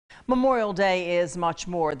Memorial Day is much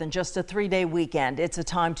more than just a three-day weekend. It's a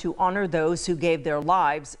time to honor those who gave their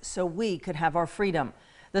lives so we could have our freedom.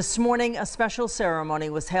 This morning, a special ceremony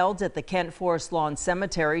was held at the Kent Forest Lawn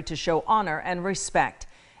Cemetery to show honor and respect.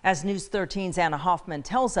 As News 13's Anna Hoffman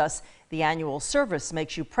tells us, the annual service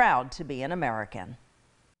makes you proud to be an American.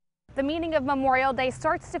 The meaning of Memorial Day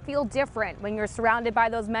starts to feel different when you're surrounded by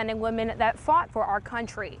those men and women that fought for our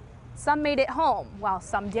country. Some made it home, while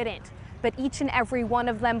some didn't. But each and every one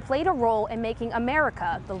of them played a role in making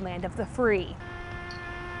America the land of the free.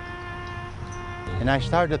 And I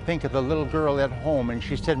started to think of the little girl at home, and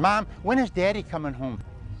she said, "Mom, when is Daddy coming home?"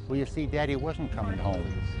 Well, you see, Daddy wasn't coming home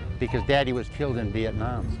because Daddy was killed in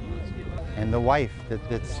Vietnam. And the wife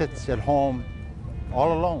that sits at home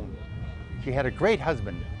all alone, she had a great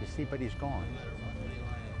husband, you see, but he's gone.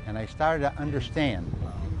 And I started to understand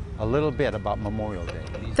a little bit about Memorial Day.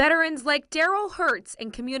 Veterans like Daryl Hertz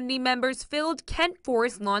and community members filled Kent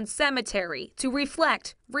Forest Lawn Cemetery to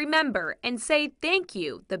reflect, remember, and say thank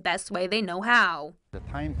you the best way they know how. The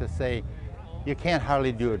time to say, you can't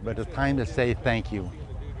hardly do it, but it's time to say thank you.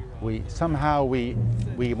 We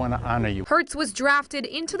want to honor you. Hertz was drafted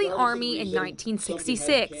into the Army in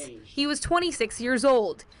 1966. He was 26 years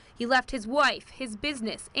old. He left his wife, his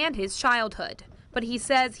business, and his childhood. But he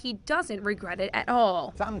says he doesn't regret it at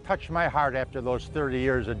all. Something touched my heart after those 30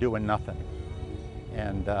 years of doing nothing.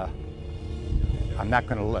 And I'm not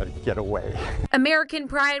going to let it get away. American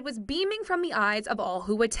pride was beaming from the eyes of all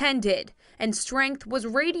who attended, and strength was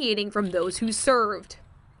radiating from those who served.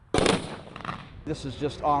 This is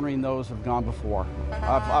just honoring those who have gone before.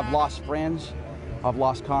 I've lost friends, I've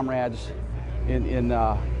lost comrades in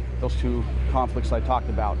those two conflicts I talked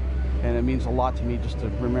about. And it means a lot to me just to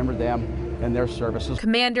remember them and their services.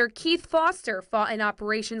 Commander Keith Foster fought in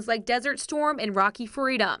operations like Desert Storm and Rocky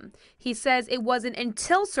Freedom. He says it wasn't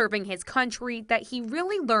until serving his country that he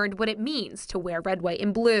really learned what it means to wear red, white,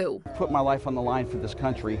 and blue. Put my life on the line for this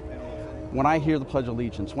country. When I hear the Pledge of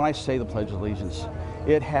Allegiance, when I say the Pledge of Allegiance,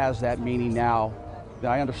 it has that meaning now that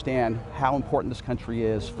I understand how important this country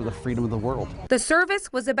is for the freedom of the world. The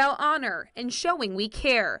service was about honor and showing we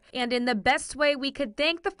care, and in the best way we could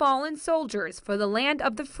thank the fallen soldiers for the land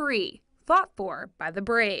of the free, fought for by the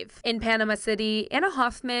brave. In Panama City, Anna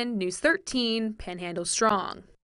Hoffman, News 13, Panhandle Strong.